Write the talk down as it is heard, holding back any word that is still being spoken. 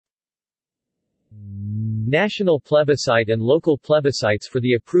National plebiscite and local plebiscites for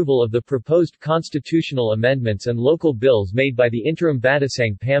the approval of the proposed constitutional amendments and local bills made by the interim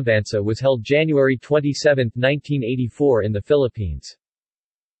Batasang Pambansa was held January 27, 1984 in the Philippines.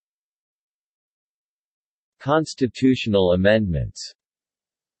 Constitutional amendments.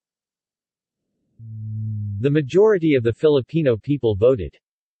 The majority of the Filipino people voted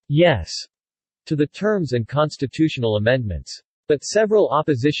yes to the terms and constitutional amendments. But several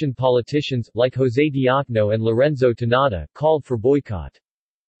opposition politicians, like José Diokno and Lorenzo Tanada, called for boycott.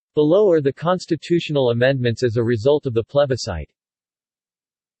 Below are the constitutional amendments as a result of the plebiscite.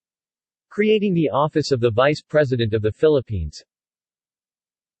 Creating the office of the Vice President of the Philippines.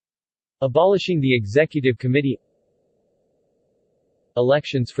 Abolishing the Executive Committee.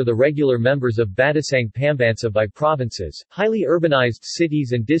 Elections for the regular members of Batasang Pambansa by provinces, highly urbanized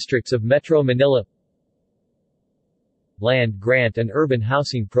cities and districts of Metro Manila. Land grant and urban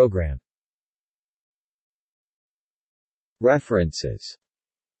housing program. References.